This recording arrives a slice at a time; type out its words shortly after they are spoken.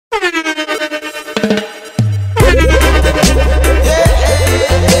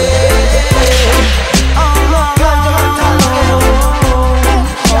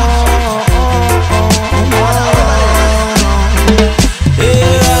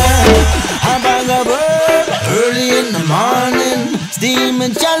steam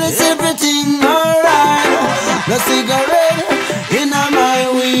and chalice, everything alright. No cigarette in my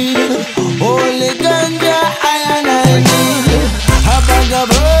weed. Holy ganja, I need. A bag of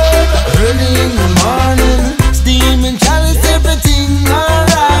herb early in the morning. Steam and chalice, everything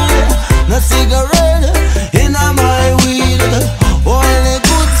alright. No cigarette in my weed. Only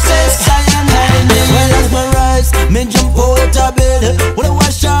good sex, I need. Well, as my rise, me jump out of bed. When I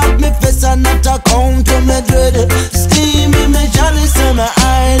wash up me face and not a count to me dread. Steam in my chalice and my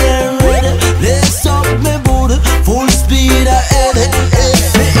eye they red. Lace up me boot, full speed ahead.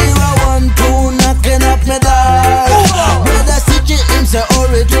 Me hear a 1, 2 knocking up me door. Brother CJ him say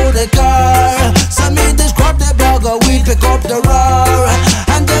hurry to the car. So me just grab the bag of weed, pick up the roar,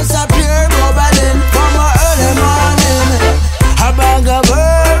 and just appear bubbling from a early morning. A bag of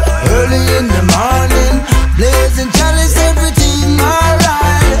herb early in the morning. Blazing chalice, everything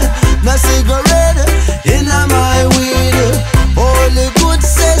alright. No cigarette in my weed. Only good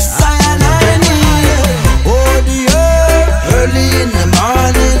sex I need. Oh, the herb early in the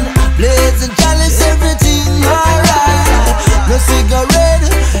morning. Blazing chalice, everything alright. No cigarette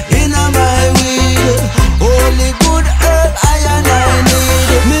in my weed. Only good herb I need.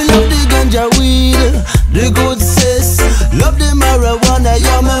 Me love the ganja weed, the good cess. Love the marijuana,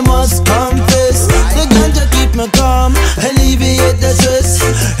 yeah, me must confess. The ganja keep me calm, alleviate the stress.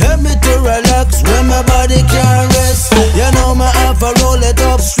 Help me to relax when my body can't rest. You know me have to roll it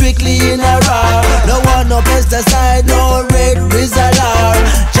up strictly in a raw. No want no pesticide, no red Rizzalar.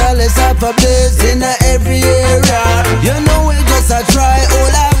 Chalice up a blaze in every area. You know we just a try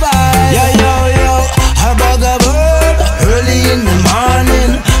all I buy. Yo, yo, yo, a bag of herb early in the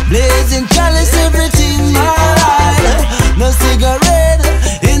morning. Blazing chalice, everything alright. No cigarette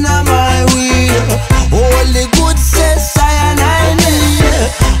in my weed. Only good cess I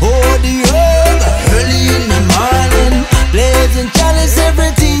need. Oh, the herb early in the morning. Blazing chalice,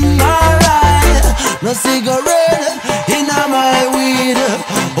 everything alright. No cigarette in my weed.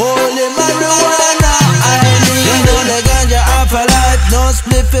 Only marijuana I need. You know the ganja off a light. No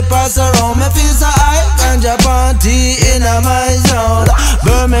spliff it pass around. Me feel so high. Ganja party in my zone.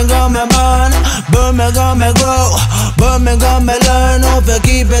 Birmingham me born, Birmingham me grow, Birmingham me learn how to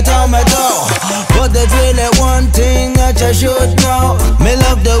keep it on my toe. But there's really one thing that you should know. Me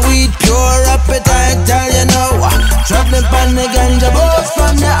love the weed, pure appetite, tell you know. Traveling pan the ganja boats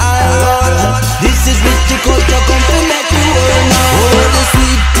from the island. This is Richie culture, come to make the world know. Oh, the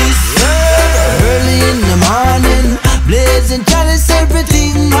sweetest herb early in the morning. Blazing chalice,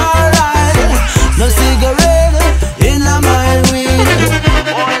 everything alright. No cigarette in my weed.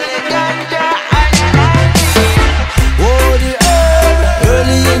 Only ganja I need. Oh, the herb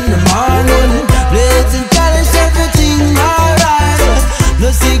early in the morning. Blazing chalice, everything alright. No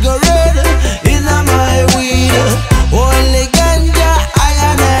cigarette in my weed. Only ganja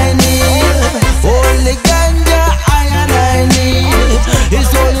I need. Only ganja I need.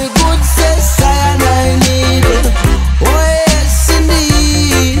 It's only good sex I need. Oh yes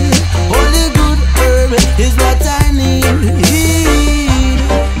indeed. Only good herb is what I need.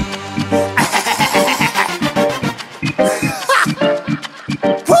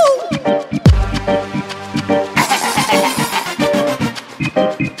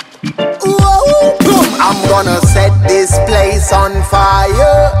 I'm gonna set this place on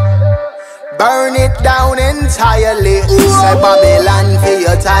fire, burn it down entirely. Say Babylon, for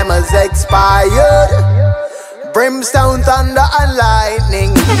your time has expired. Brimstone, thunder and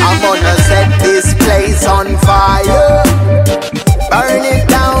lightning. I'm gonna set this place on fire, burn it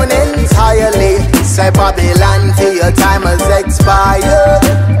down entirely. Say Babylon, for your time has expired.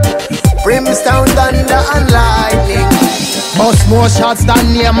 Brimstone, thunder and lightning. Bust more shots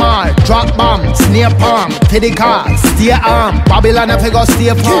than Neymar. Drop bomb, snare palm, to the car, stay arm. Babylon if you go stay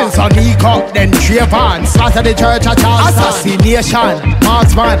palm. Kills on E-Cock, then Trayvon. Slaughter the church at Charleston. Assassination,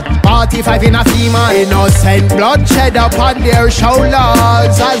 marksman, 45 in a female. Innocent bloodshed upon their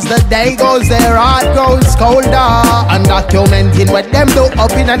shoulders. As the day goes, their heart grows colder. Undocumented what them do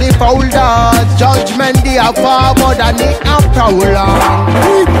up in the folders. Judgment they are forward and they are prowler.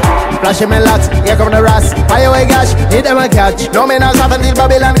 Flashing me lots, here come the rats. Fire away gash, hit them a catch. No men has happened till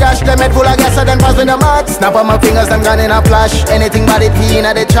Babylon gash. Them head full of gas and then passing the mark. Snap on my fingers, them gone in a flash. Anything but it pee in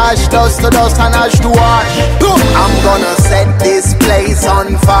the trash. Dust to dust and ash to wash. I'm gonna set this place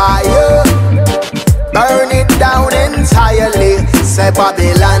on fire, burn it down entirely. Say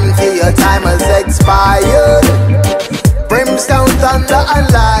Babylon, for your time has expired. Brimstone, thunder and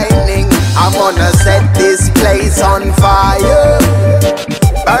lightning. I'm gonna set this place on fire,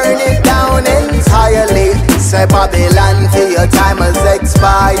 burn it down entirely. Say Babylon, for your time has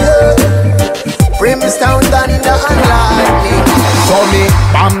expired. Brimstone, thunder and lightning. So me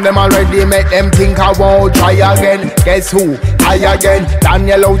bomb them already, make them think I won't try again. Guess who? I again.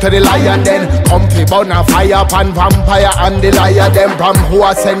 Daniel out to the lion then. Comfy burn a fire pan vampire and the liar them. From who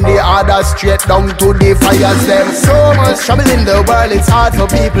I send the order straight down to the fires them. So much trouble in the world, it's hard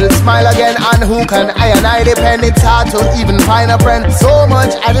for people to smile again. And who can I depend? It's hard to even find a friend. So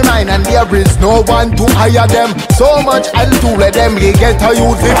much I mind and there is no one to hire them. So much I'll do let them get a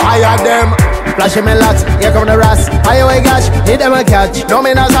youth to fire them. Flashing me locks, here come the ras. Fire away gosh, hit them a catch. No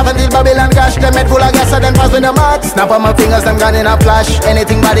me not have until Babylon cash. Them head full of gas and then pass with the mark. Snap on my fingers, them gone in a flash.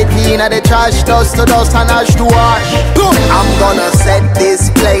 Anything but it clean at the trash. Dust to dust and ash to ash. I'm gonna set this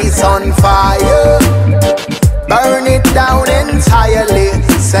place on fire, burn it down entirely.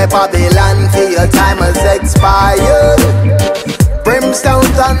 Say Babylon for your time has expired. Brimstone,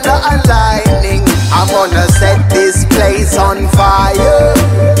 thunder and lightning. I'm gonna set this place on fire,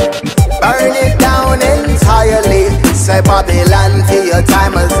 burn it down entirely. Say Babylon for your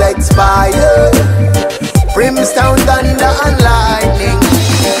time has expired. Brimstone, thunder and lightning.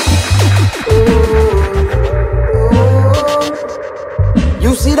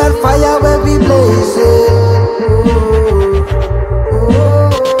 You see that fire where we blazing.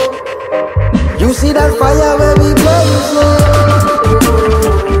 You see that fire where we blazing.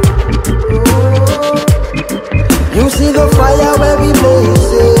 You see the fire where we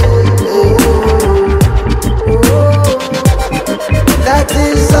blazing. That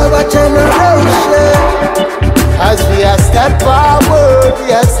is our generation. As we a step forward,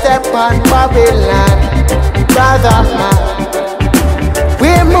 we a step on Babylon. Brother man,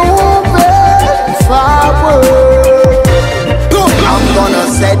 we're moving forward. I'm gonna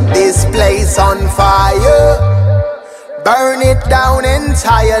set this place on fire, burn it down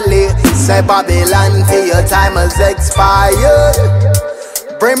entirely. Say Babylon for your time has expired.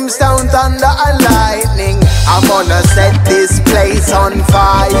 Brimstone, thunder and lightning. I'm gonna set this place on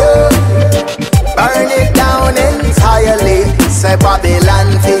fire, burn it down entirely. Say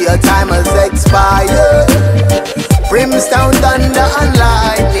Babylon for your time has expired. Brimstone, thunder and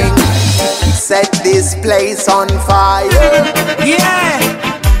lightning. Set this place on fire. Yeah,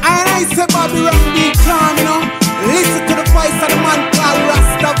 and I say Babylon be calm, you know. Listen to the voice of the man called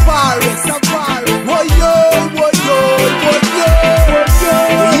RasTavaris. Whoa yo, whoa yo, whoa yo, whoa yo.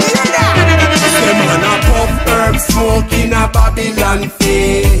 Yeah. Them man a puff herb smoke in a Babylon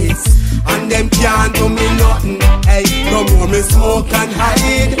face, and them can't do me nothing. Hey, no more me smoke and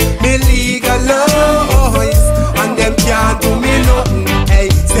hide me legalize, and them can't do me nothing. Hey,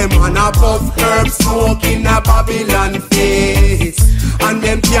 them man a puff herb smoke in a Babylon face, and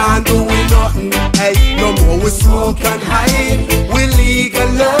them can't do we nothing. Hey, no more we smoke and hide, we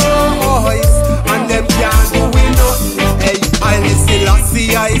legalize, and them can't do we nothing. Hey, I listen,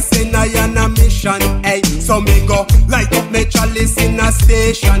 I say I am a mission. Hey, so me go light up me chalice in a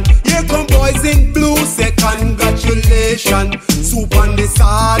station. Here come boys in blue, say congratulations. Soup on the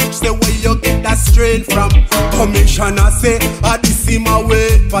sandwich, say where you get that strain from. Commissioner say, this is my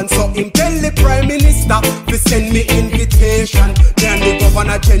weapon. So him tell the Prime Minister to send me invitation. Then the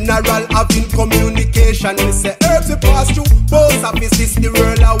Governor General having communication. Me say herbs we pass through both offices, the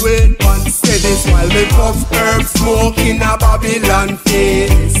world a weapon. Say this while me puff herb smoke in a Babylon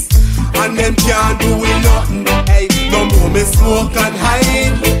face, and them can't do we nothing. Hey, no more me smoke and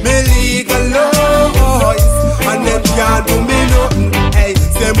hide, me legalize, and them can't do me nothing. Hey,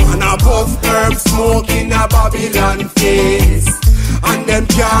 them man a puff herb smoke in a Babylon face, and them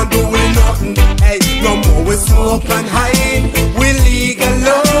can't do we nothing. Hey, no more we smoke and hide, we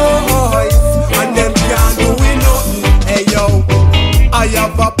legalize, and them can't do we nothing. Hey yo, I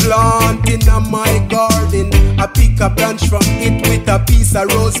have a plant in my garden. I pick a branch from it with a piece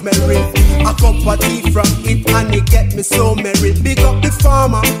of rosemary, a cup of tea from it, and it get me so merry. Big up the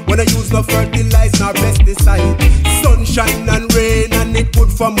farmer when I use no fertilizer nor pesticide. Sunshine and rain and it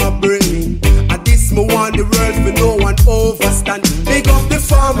good for my brain. And this me want the world for no one overstand. Big up the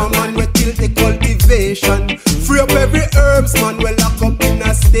farmer man we kill the cultivation. Free up every herbs man we lock up in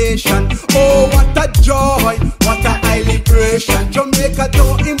a station. Oh what a joy, what a high liberation. Jamaica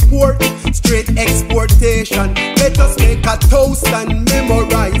don't import, straight exportation. Let us make a toast and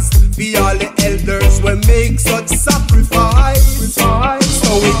memorize be all the elders we make such sacrifice.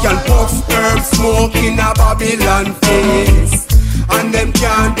 So we can puff herb smoke in a Babylon face, and them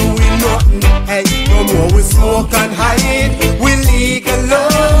can't do we nothing. Hey, no more we smoke and hide, we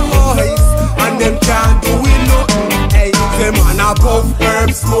legalize, and them can't do we nothing. Hey, them man a puff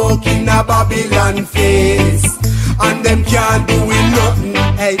herb smoke in a Babylon face, and them can't do we nothing.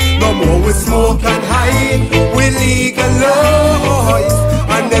 Hey, no more we smoke and hide, we legalize,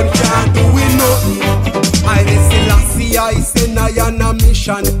 and them can't do we nothing. I listen, I say I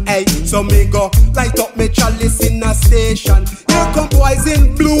mission, hey. So me go light up me chalice in a station. Here come boys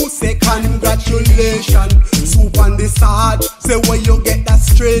in blue, say congratulations. Soup on the sarge, say where you get that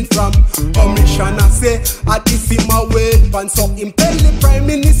strain from. Commissioner say, this is my weapon. So impel the Prime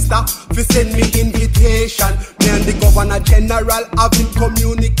Minister fi send me invitation. Me and the Governor General having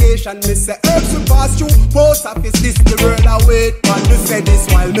communication. Me say herbs will pass through post office, this the world I wait for. Me say this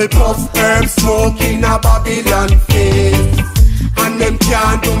while me puff herb smoke in a Babylon face. And them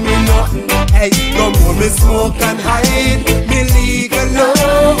can't do me nothing, hey. No more me smoke and hide, me legal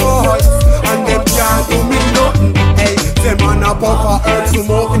laws. And them can't do me nothing, hey. Them on a puff of herb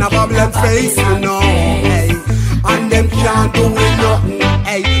smoke in a Babylon face, you know, hey. And them can't do me nothing,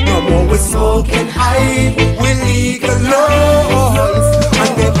 hey. No more we smoke and hide, we legal laws.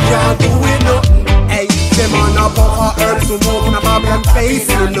 And them can't do me nothing, hey. Them on a puff of herb smoke in a Babylon face,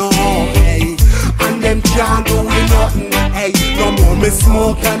 you know, hey. And them can't do me nothing, hey. No more me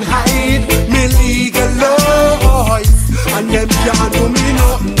smoke and hide, me legal laws. And them can't do me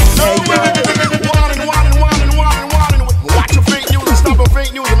nothing, hey. Warning. Watch your fake news and stop your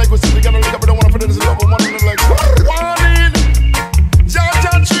fake news. And like we said, we gotta look up, we don't wanna put it as a double one. And like, warning,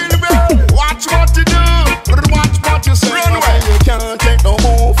 Jaja children, watch what you do, watch what you say. Run away. You can't take no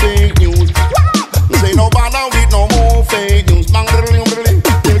more fake news. Say no bother with no more fake news.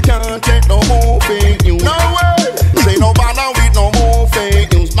 You can't take no more fake news. No way. Say no bother with no more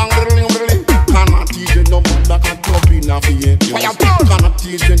fake news. Cannot teach you no more that can copy na fake news. Cannot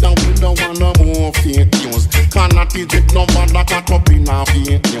teach you that we don't want no more fake news. Cannot teach you no more that can copy na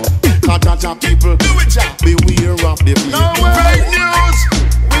fake news. Cause people beware of the fake news. No fake news.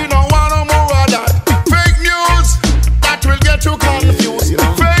 We don't want no more of that. Fake news that will get you confused.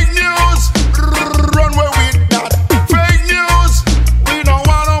 Fake news. Run away with that. Fake news. We don't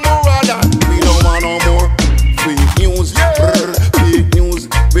want no more of that. We don't want no more fake news. Fake news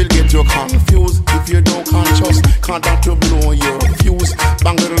will get you confused. If you don't conscious, can't that to blow your fuse.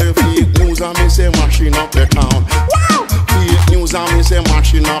 Bang the fake news and me say mashing up the town. Wow! Fake news and me say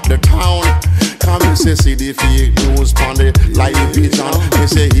mashing up the town. Come me say see the fake news on the live vision. Me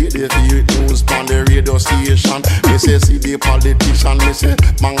say hear the fake news on the radio station. Me say see the politician. Me say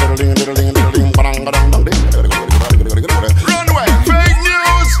bang the ding bang run away. Fake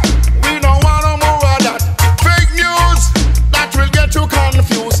news. We don't want no more of that. Fake news that will get you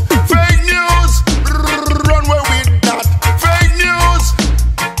confused. Fake news. Run away with that. Fake news.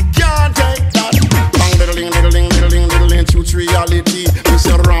 Can't take that. Bang the ding truth reality. Me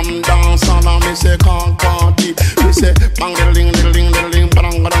say ram dance and me say can't party. Me say bang the ding bang.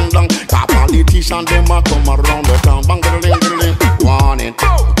 Politician them a come around the town. Bang the ding.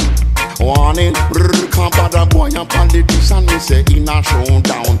 Warning, can't bother boy and politician. Me say in a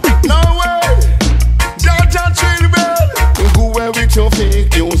showdown. No way, Jaja children, go away with your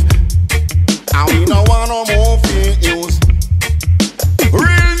fake news. And we don't want no more fake news.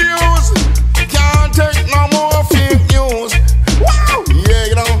 Real news, can't take no more fake news. Wow, yeah,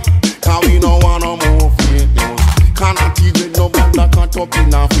 you know, cause we don't want no more fake news. Cannot teach you no bad that can't up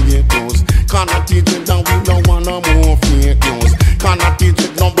in a fake news. Cannot teach you that we don't want no more fake news. Cannot teach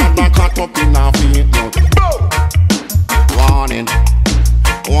you no bad that can't up in a fake news.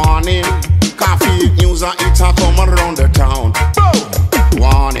 Warning, cause fake news and it a come around the town.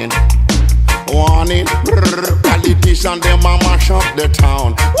 Warning, politician them a mash up the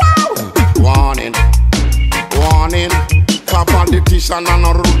town. Warning, cause politician and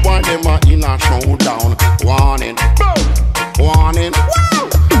a rude boy them a in a showdown. Warning,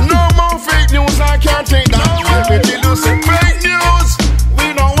 no more fake news, I can't take that. Let me tell you some fake news.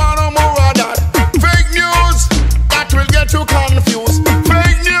 We don't want no more of that. Fake news that will get you confused.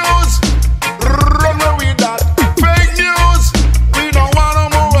 Fake news, run away with that. Fake news, we don't want no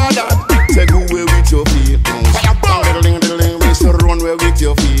more of that. Say go away with your fake news. We say run away with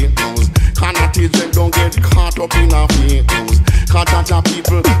your fake news. Cannot teach them, don't get caught up in a fake news. Can't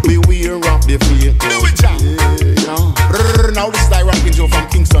people beware of the fake news. Yeah. Now this is like Rapping Joe from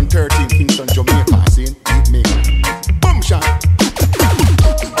Kingston 13, Kingston, Jamaica. See? Jamaica. Boom shot.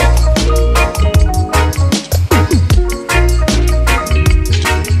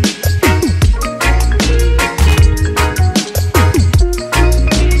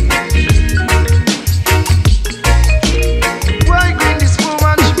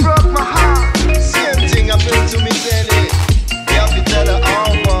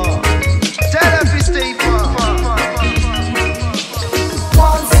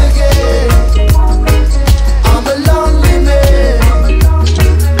 Once again,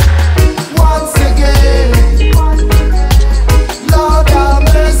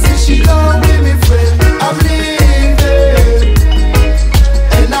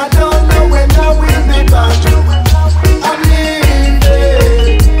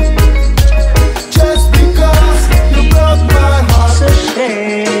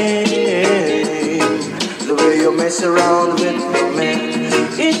 mess around with me.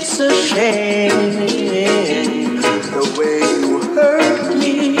 It's a shame the way you hurt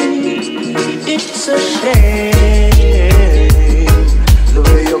me. It's a shame the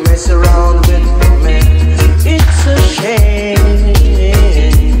way you mess around with me. It's a shame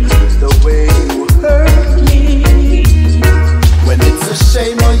the way you hurt me. Well, it's a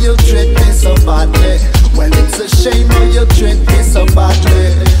shame how you treat me so badly. Well, it's a shame how you treat me so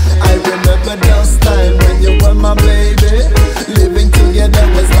badly. I remember those times when you were my baby. Living together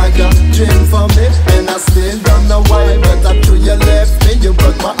was like a dream for me. And I still don't know why, but after you left me, you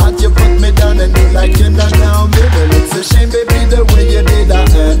broke my heart, you put me down and you like you don't know me. Well, it's a shame, baby, the way you did that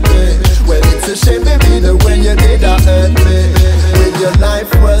hurt me. Well, it's a shame, baby, the way you did that hurt me. When your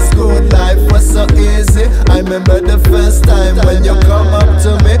life was good, life was so easy. I remember the first time when you come up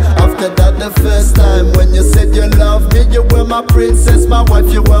to me. After that, the first time when you said you love me. You were my princess, my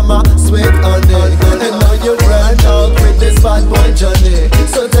wife, you were my sweet honey. And now you run out with this bad boy Johnny.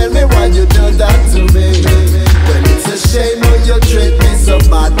 So tell me why you do that to me. Well, it's a shame how you treat me so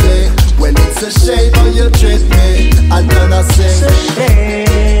badly. Well, it's a shame how you treat me. I'm gonna sing. It's a shame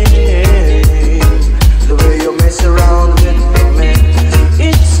the way you mess around with me.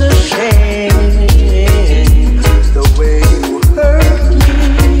 It's a shame the way you hurt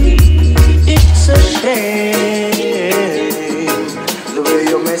me. It's a shame the way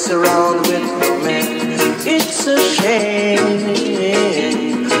you mess around with me. It's a shame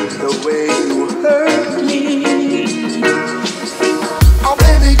the way you hurt me. Oh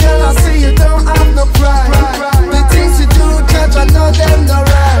baby girl, I see you don't have no pride. The things you do, judge, I know them no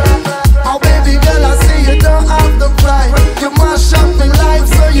right. Oh baby girl, I see you don't have no pride. You mash up my life,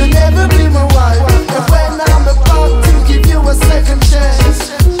 so you never be my wife. And when I'm about to give you a second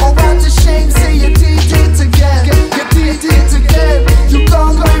chance, oh what a shame, say you did it again. You did it again, you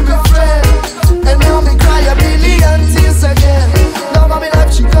can't be my friend. And now me cry a million tears again. Love of me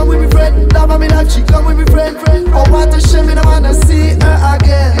life, she come with me friend. Love of me life, she come with me friend. Oh what a shame, I don't wanna see her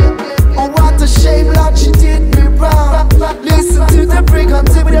again. Oh what a shame, Lord, she did me wrong. Listen to the break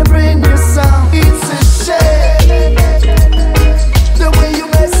until we bring you sound. It's a shame the way you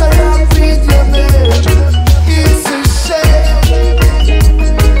mess around with your man. It's a shame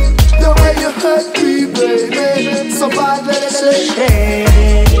the way you hurt me, baby. So bad, It's a shame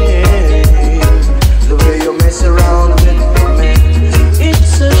the way you mess around with me.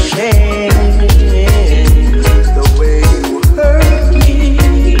 It's a shame the way you hurt me.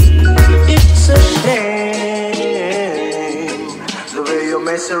 It's a shame the way you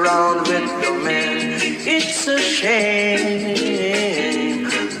mess around with me. It's a shame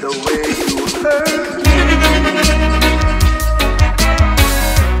the way you hurt